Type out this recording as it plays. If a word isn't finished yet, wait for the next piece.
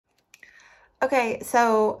Okay,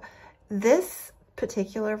 so this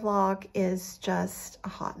particular vlog is just a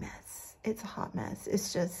hot mess. It's a hot mess.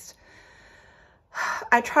 It's just,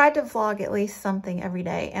 I tried to vlog at least something every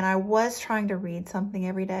day, and I was trying to read something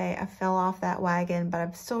every day. I fell off that wagon, but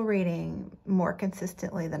I'm still reading more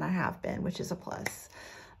consistently than I have been, which is a plus.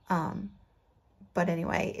 But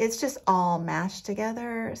anyway, it's just all mashed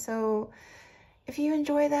together. So if you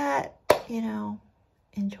enjoy that, you know,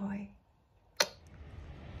 enjoy.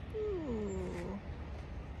 Ooh.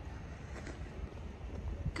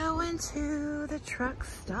 Going to the truck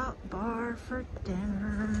stop bar for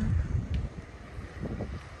dinner.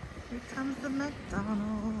 Here comes the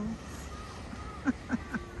McDonald's.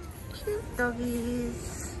 Cute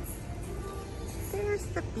doggies. There's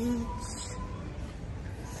the beach.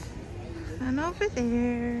 And over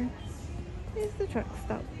there is the truck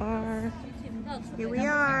stop bar. Here we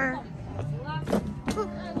are. Ooh.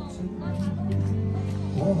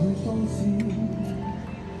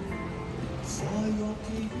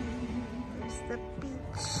 There's the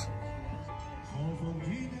beach.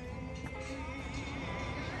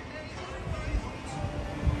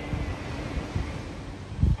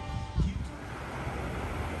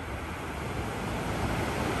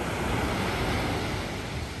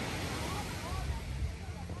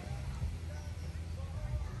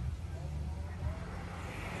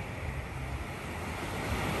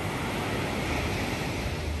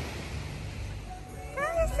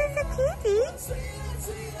 This is a kitty.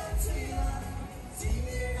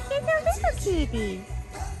 It's a little kitty.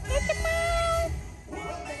 It's a meow.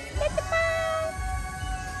 It's a meow.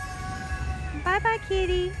 Bye-bye,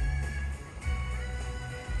 kitty.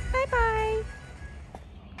 Bye-bye.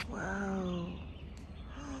 Whoa.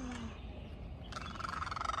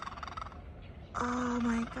 Oh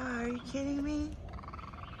my God, are you kidding me?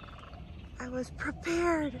 I was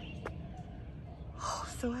prepared. Oh,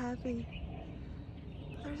 so happy.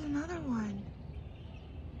 There's another one.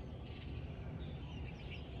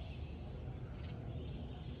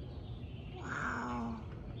 Wow.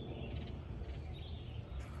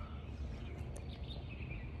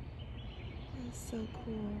 That's so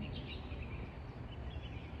cool.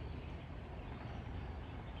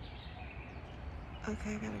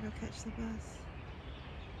 Okay, I gotta go catch the bus.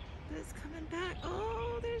 But it's coming back.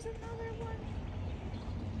 Oh, there's another one.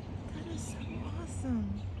 That is so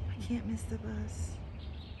awesome. I can't miss the bus.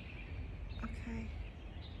 Okay.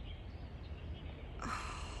 Oh,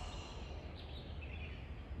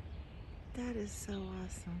 that is so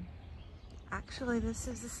awesome. Actually, this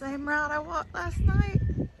is the same route I walked last night.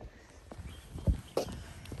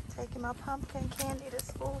 Taking my pumpkin candy to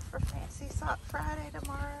school for Fancy Sock Friday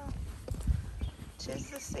tomorrow. 'Tis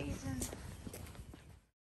the season.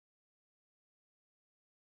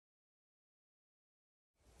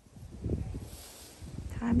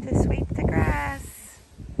 Time to sweep the grass.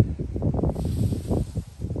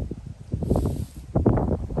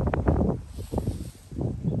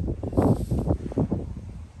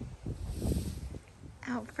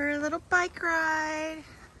 Out for a little bike ride.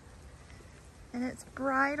 And it's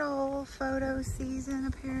bridal photo season,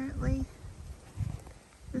 apparently.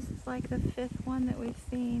 This is like the 5th one that we've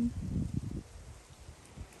seen.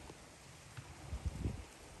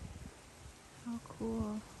 How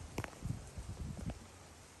cool.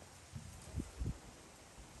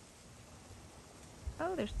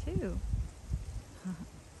 Oh, there's 2.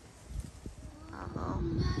 Oh,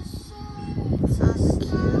 it's a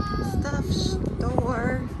cute stuff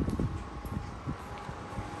store.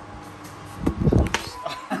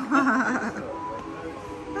 Oh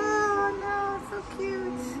no, it's so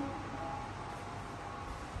cute.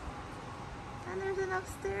 And there's an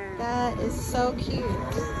upstairs. That is so cute.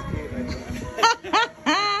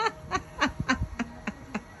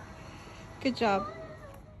 Good job.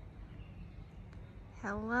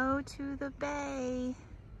 Hello to the bay.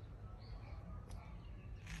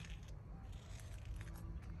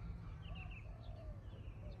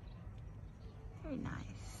 Very nice.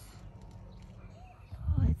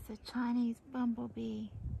 Oh, it's a Chinese bumblebee.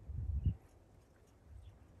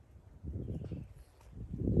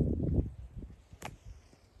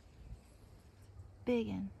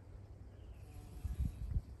 Biggin'.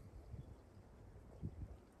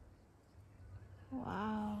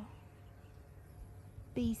 Wow.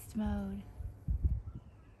 Beast mode.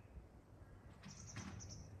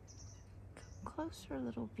 Come closer,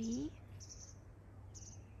 little bee.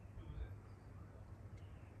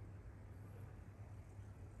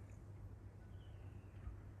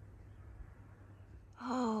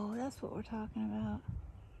 Oh, that's what we're talking about.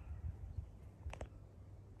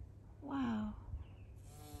 Wow.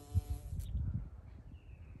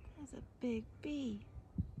 That's a big bee.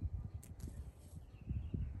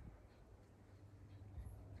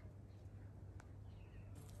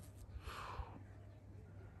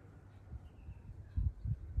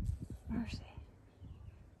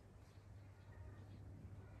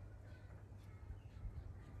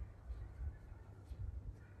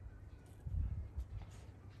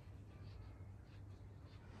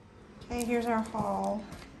 Okay, here's our haul.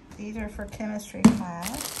 These are for chemistry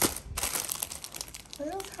class.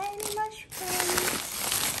 Little tiny mushrooms.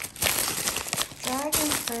 Dragon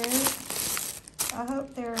fruit. I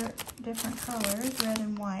hope they're different colors, red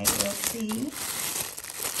and white. We'll see.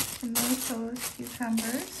 Tomato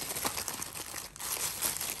cucumbers.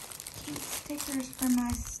 Cute stickers for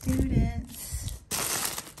my students.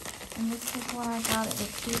 And this is what I got at the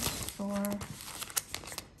cute store.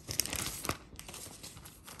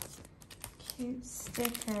 Cute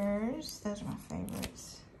stickers. Those are my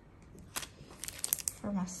favorites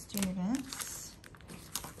for my students.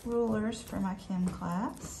 Rulers for my chem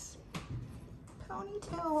class.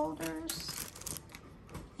 Ponytail holders.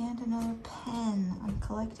 And another pen. I'm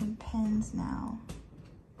collecting pens now.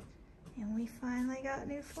 And we finally got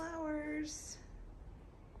new flowers.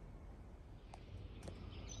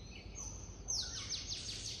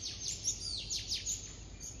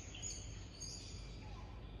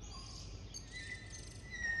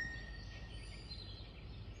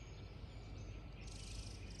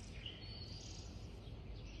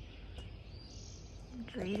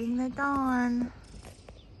 Greeting the dawn.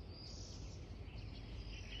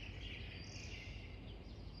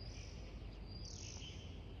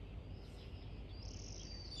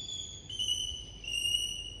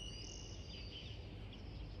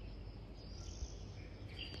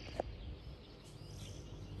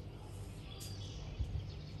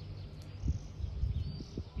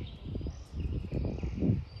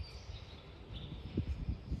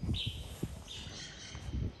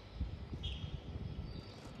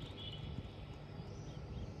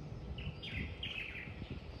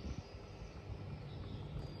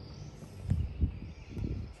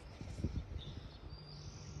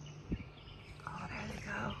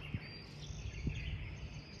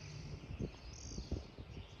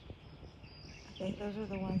 I think those are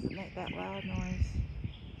the ones that make that loud noise.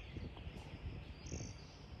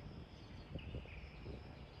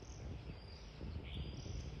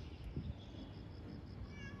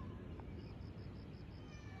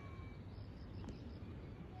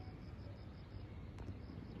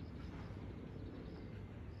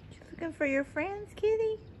 You looking for your friends,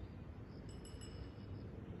 kitty?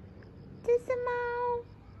 Tissimo.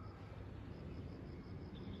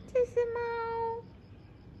 Tissimo.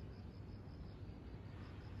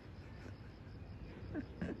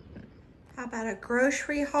 How about a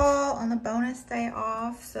grocery haul on the bonus day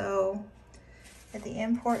off? So at the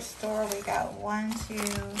import store, we got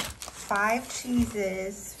 5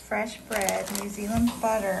 cheeses, fresh bread, New Zealand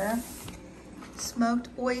butter, smoked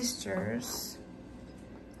oysters,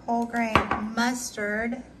 whole grain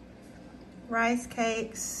mustard, rice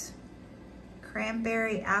cakes,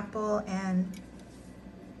 cranberry apple, and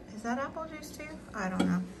is that apple juice too? I don't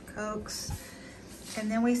know, Cokes. And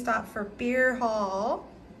then we stopped for beer haul.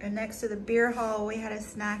 And next to the beer haul, we had a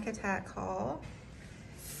snack attack haul.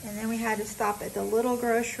 And then we had to stop at the little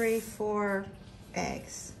grocery for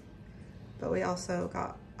eggs. But we also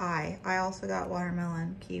got, I also got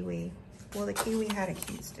watermelon, kiwi. Well, the kiwi had a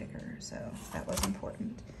cute sticker, so that was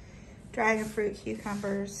important. Dragon fruit,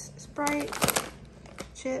 cucumbers, Sprite,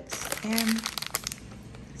 chips, and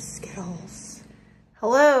Skittles.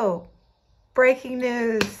 Hello, breaking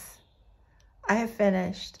news. I have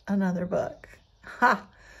finished another book. Ha!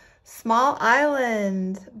 Small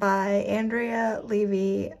Island by Andrea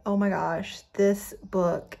Levy. Oh my gosh, this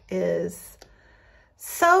book is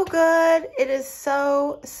so good. It is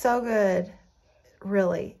so good.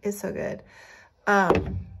 Really, it's so good.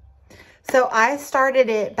 So I started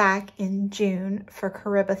it back in June for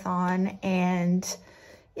Caribathon, and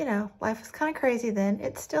you know, life was kind of crazy then.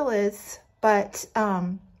 It still is, but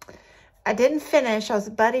I didn't finish. I was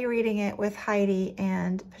buddy reading it with Heidi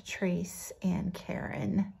and Patrice and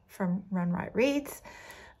Karen from Run Right Reads.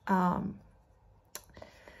 And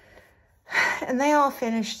they all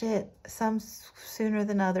finished it, some sooner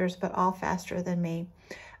than others, but all faster than me.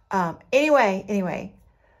 Anyway,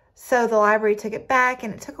 so the library took it back,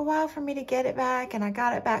 and it took a while for me to get it back, and I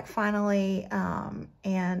got it back finally,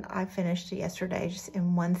 and I finished it yesterday just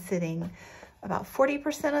in one sitting, about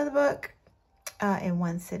 40% of the book in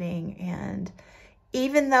one sitting. And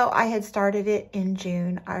even though I had started it in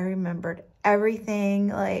June, I remembered everything.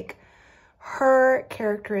 Like, her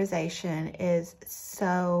characterization is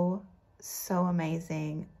so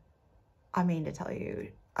amazing. I mean to tell you.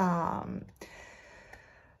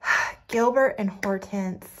 Gilbert and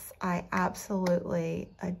Hortense, I absolutely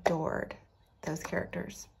adored those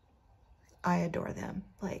characters. I adore them.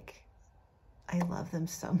 Like, I love them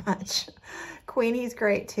so much. Queenie's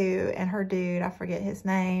great too, and her dude, I forget his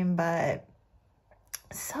name, but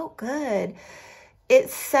so good.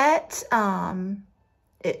 It's set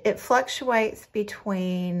it fluctuates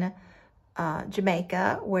between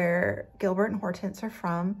Jamaica, where Gilbert and Hortense are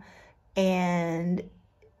from, and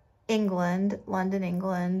England, London,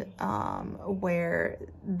 England, where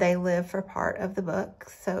they live for part of the book.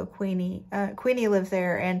 So Queenie lives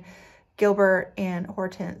there, and Gilbert and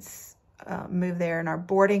Hortense move there and are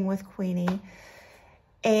boarding with Queenie.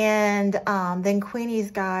 And then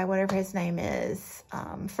Queenie's guy, whatever his name is,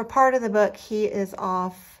 for part of the book, he is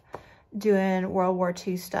off doing World War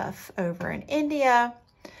II stuff over in India.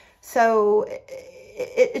 So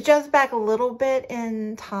it jumps back a little bit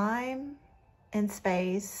in time and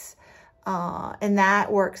space. And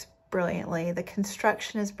that works brilliantly. The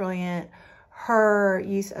construction is brilliant. Her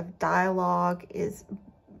use of dialogue is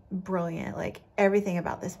brilliant. Like, everything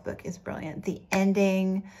about this book is brilliant. The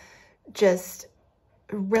ending just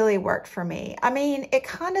really worked for me. I mean, it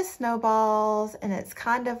kind of snowballs, and it's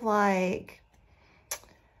kind of like,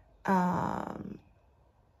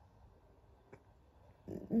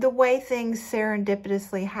 the way things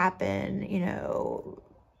serendipitously happen, you know,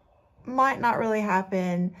 might not really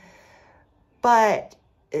happen, but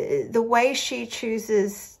the way she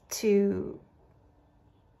chooses to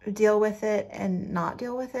deal with it and not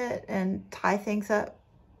deal with it and tie things up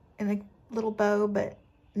in a little bow, but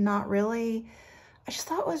not really, I just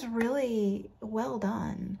thought was really well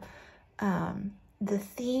done. The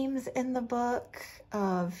themes in the book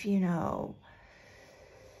of, you know,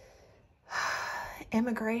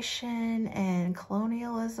 immigration and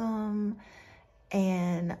colonialism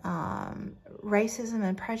and racism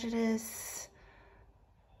and prejudice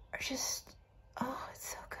are just, oh, it's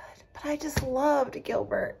so good. But I just loved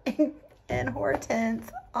Gilbert and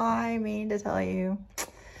Hortense. I mean to tell you.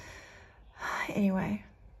 Anyway,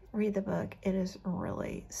 read the book. It is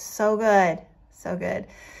really so good. So good.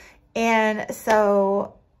 And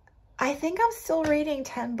so I think I'm still reading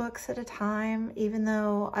 10 books at a time, even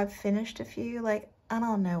though I've finished a few. Like, I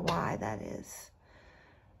don't know why that is.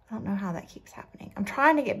 I don't know how that keeps happening. I'm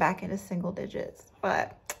trying to get back into single digits,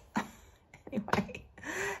 but anyway,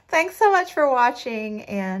 thanks so much for watching,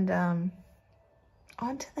 and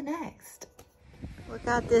on to the next. Look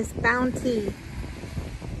at this bounty.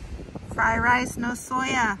 Fried rice, no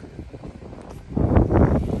soya.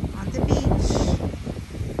 On the beach.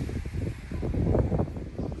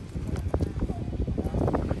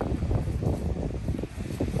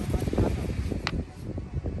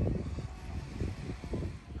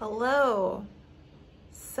 Hello.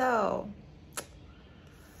 So,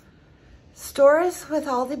 stores with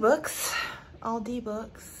all the books,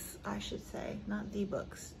 I should say, not the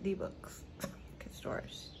books,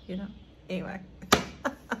 stores, you know. Anyway,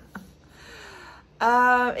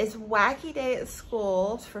 it's wacky day at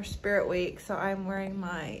school for Spirit Week, so I'm wearing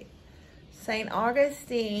my St.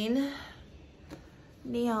 Augustine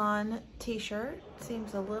neon t-shirt.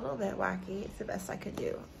 Seems a little bit wacky. It's the best I could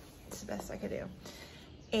do. It's the best I could do.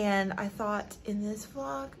 And I thought in this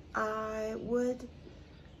vlog, I would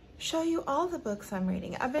show you all the books I'm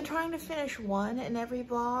reading. I've been trying to finish one in every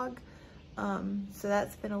vlog, so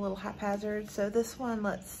that's been a little haphazard. So this one,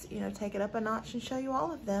 let's, you know, take it up a notch and show you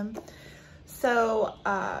all of them. So,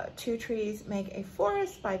 Two Trees Make a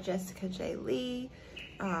Forest by Jessica J. Lee.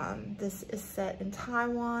 This is set in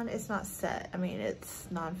Taiwan. It's not set, I mean, it's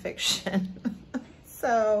nonfiction.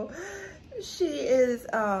 So, she is,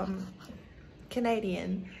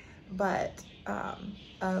 Canadian, but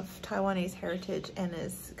of Taiwanese heritage, and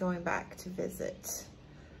is going back to visit.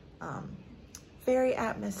 Very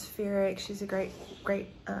atmospheric. She's a great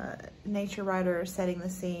nature writer, setting the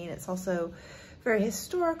scene. It's also very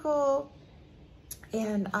historical,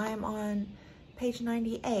 and I'm on page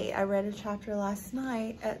 98. I read a chapter last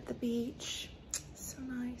night at the beach. So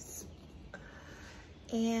nice.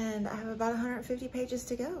 And I have about 150 pages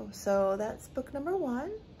to go. So that's book number 1.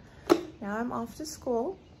 Now I'm off to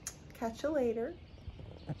school. Catch you later.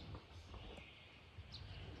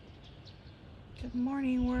 Good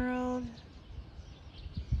morning, world.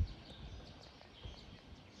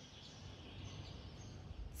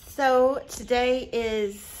 So today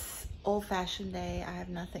is old-fashioned day. I have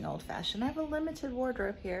nothing old-fashioned. I have a limited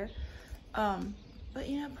wardrobe here. But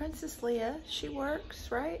you know, Princess Leia, she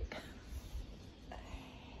works, right?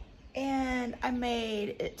 And I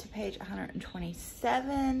made it to page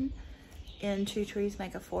 127 in Two Trees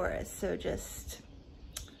Make a Forest. So just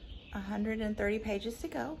 130 pages to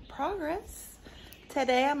go. Progress.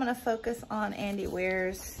 Today I'm going to focus on Andy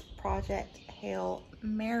Weir's project Hail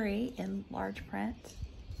Mary in large print.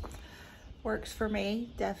 Works for me,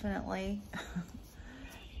 definitely.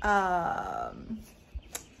 Science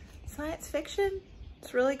fiction.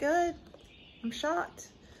 It's really good. I'm shocked.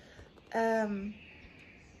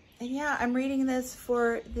 And yeah, I'm reading this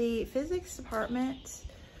for the physics department.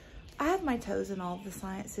 I have my toes in all of the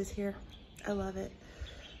sciences here. I love it.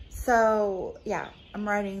 So yeah, I'm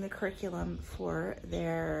writing the curriculum for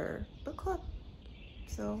their book club.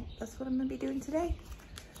 So that's what I'm gonna be doing today,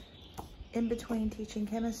 in between teaching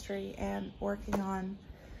chemistry and working on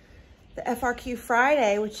the FRQ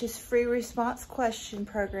Friday, which is free response question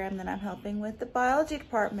program that I'm helping with the biology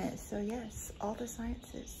department. So yes, all the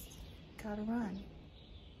sciences gotta run.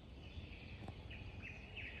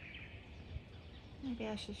 Maybe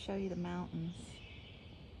I should show you the mountains.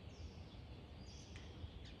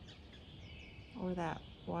 Or that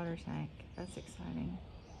water tank. That's exciting.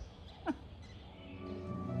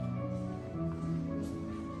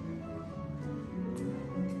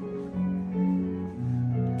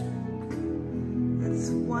 It's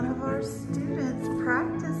one of our students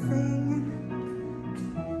practicing.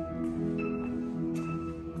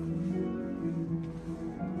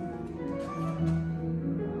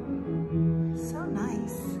 So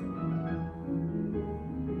nice.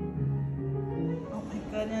 Oh my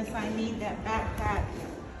goodness, I need that backpack.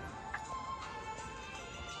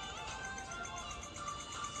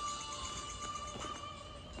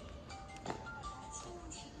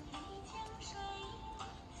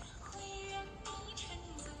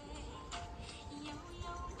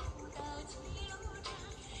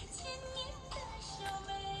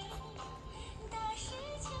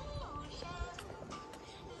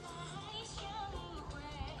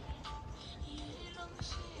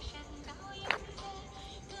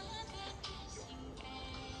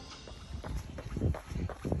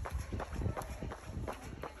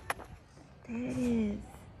 There it is.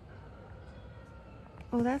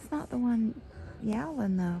 Oh, that's not the one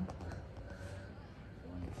yowling though.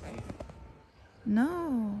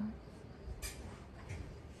 No.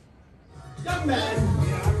 Young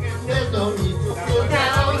man, there's no need to feel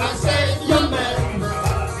down. I said, young man,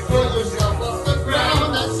 pull yourself off the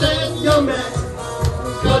ground. I said, young man,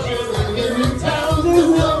 cause you're living in town. There's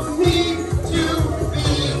no need to be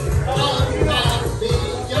unhappy,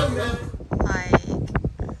 young man. Like,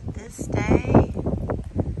 this day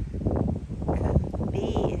couldn't be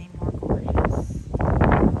any more gorgeous.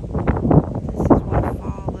 This is what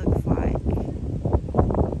fall looks like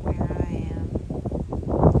where I am.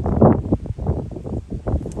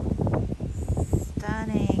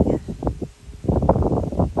 Stunning.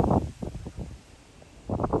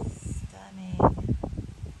 Stunning.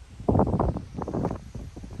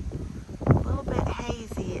 A little bit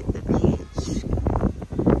hazy at the beach.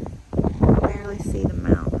 Barely see the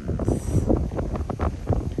mountains.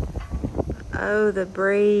 Oh, the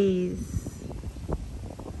breeze.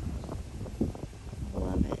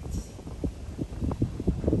 Love it.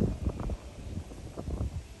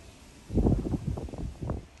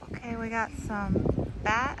 Okay, we got some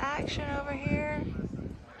bat action over here.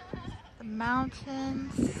 The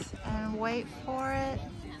mountains, and wait for it.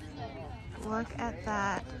 Look at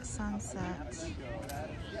that sunset.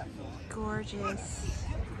 Gorgeous.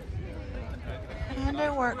 And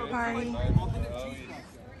a work party.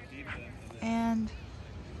 And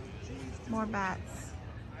more bats.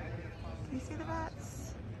 Can you see the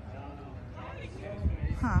bats?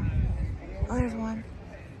 Huh. Oh, there's one.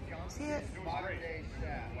 See it? Oh,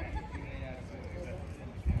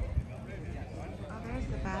 there's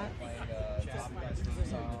the bat.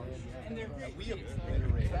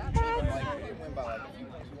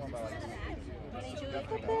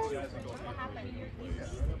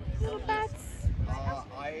 Little bats.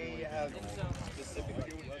 I have specific.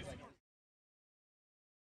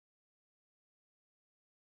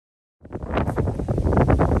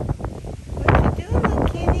 What you doing, little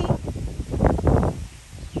kitty?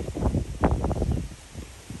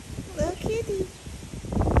 Little kitty.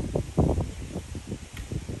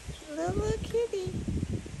 Little kitty.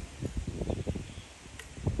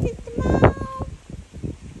 Get them out.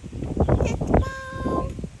 Get them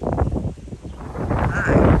out.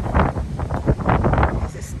 Alright.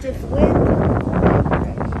 It's a stiff wind.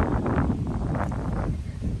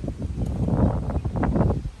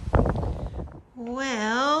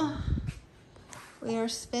 Well, we are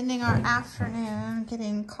spending our afternoon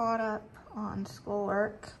getting caught up on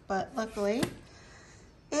schoolwork, but luckily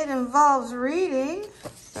it involves reading,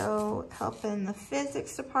 so helping the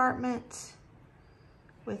physics department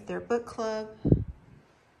with their book club.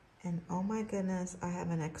 And oh my goodness, I have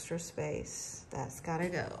an extra space. That's gotta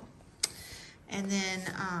go. And then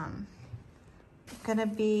I'm gonna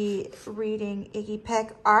be reading Iggy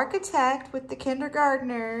Peck Architect with the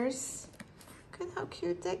kindergartners. Look at how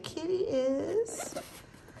cute that kitty is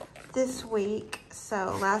this week.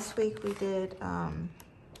 So last week we did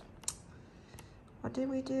What did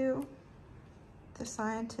we do? The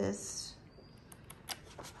scientist.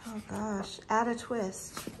 Oh gosh, add a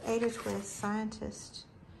twist, scientist.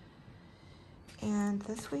 And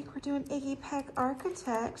this week we're doing Iggy Peck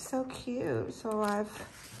Architect, so cute. So I've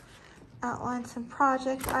outlined some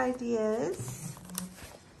project ideas.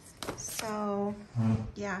 So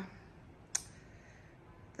yeah,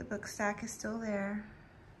 the book stack is still there.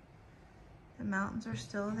 The mountains are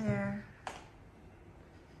still there.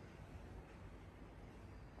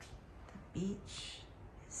 The beach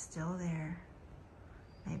is still there.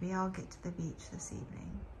 Maybe I'll get to the beach this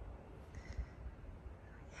evening.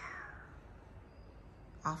 Yeah.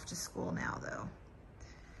 Off to school now though.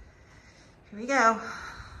 Here we go.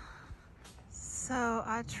 So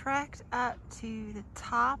I trekked up to the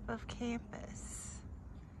top of campus.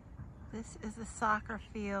 This is the soccer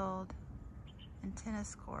field and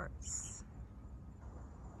tennis courts.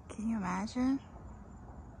 Can you imagine?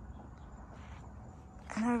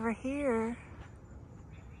 And over here,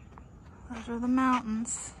 those are the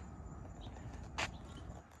mountains.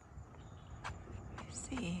 Let's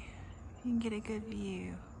see if you can get a good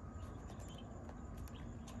view.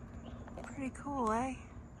 Pretty cool, eh?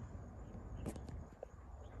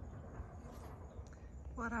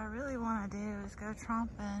 What I really want to do is go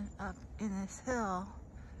tromping up in this hill,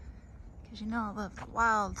 because you know I love the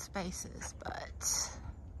wild spaces, but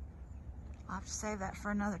I'll have to save that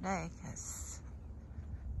for another day because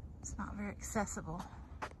it's not very accessible.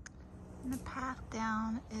 And the path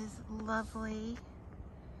down is lovely.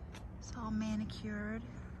 It's all manicured.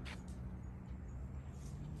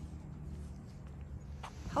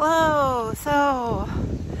 Hello, so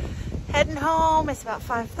heading home. It's about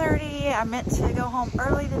 5:30. I meant to go home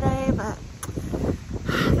early today, but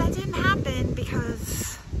that didn't happen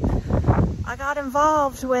because I got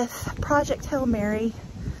involved with Project Hail Mary,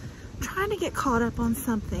 trying to get caught up on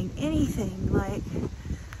something, anything. Like,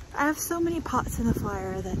 I have so many pots in the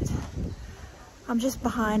fire that I'm just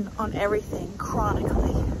behind on everything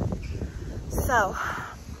chronically. So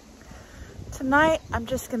tonight I'm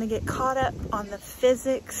just gonna get caught up on the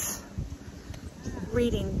physics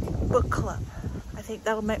reading book club. I think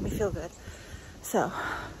that'll make me feel good. So,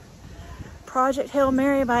 Project Hail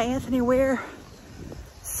Mary by Anthony Weir.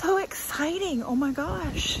 So exciting, oh my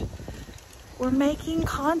gosh. We're making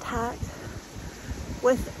contact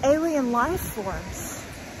with alien life forms.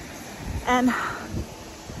 And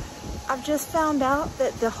I've just found out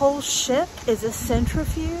that the whole ship is a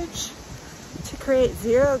centrifuge to create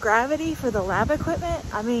zero gravity for the lab equipment.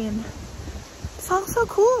 I mean, it's all so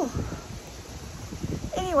cool.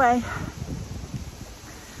 Anyway,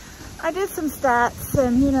 I did some stats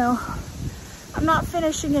and, you know, I'm not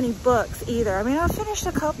finishing any books either. I mean, I finished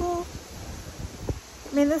a couple.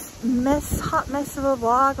 I mean, this hot mess of a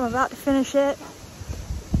vlog, I'm about to finish it.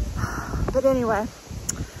 But anyway,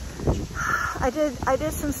 I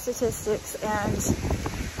did some statistics and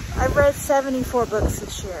I've read 74 books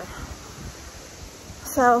this year.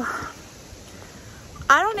 So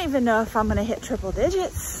I don't even know if I'm gonna hit triple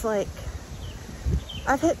digits. Like,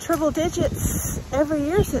 I've hit triple digits every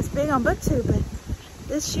year since being on BookTube, but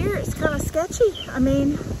this year it's kind of sketchy. I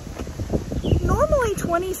mean, normally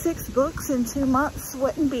 26 books in 2 months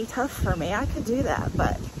wouldn't be tough for me. I could do that,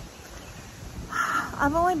 but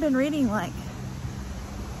I've only been reading like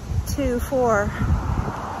 2, 4.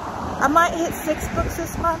 I might hit 6 books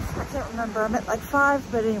this month. I can't remember. I'm at like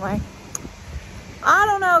 5, but anyway. I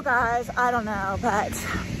don't know, guys. I don't know, but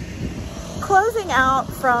closing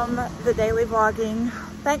out from the daily vlogging.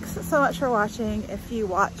 Thanks so much for watching if you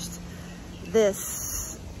watched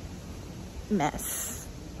this mess.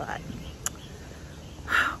 But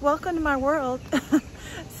welcome to my world.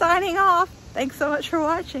 Signing off. Thanks so much for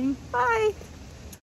watching. Bye.